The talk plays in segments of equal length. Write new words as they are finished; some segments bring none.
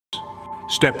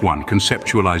Step 1,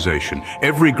 conceptualization.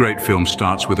 Every great film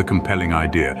starts with a compelling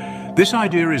idea. This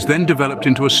idea is then developed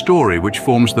into a story which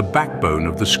forms the backbone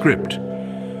of the script.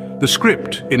 The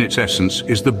script, in its essence,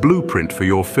 is the blueprint for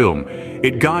your film.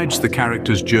 It guides the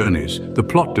characters' journeys, the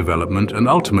plot development, and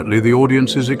ultimately the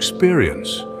audience's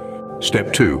experience.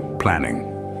 Step 2, planning.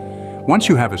 Once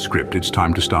you have a script, it's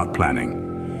time to start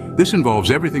planning. This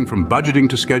involves everything from budgeting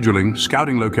to scheduling,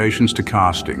 scouting locations to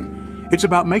casting. It's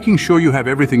about making sure you have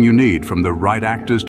everything you need, from the right actors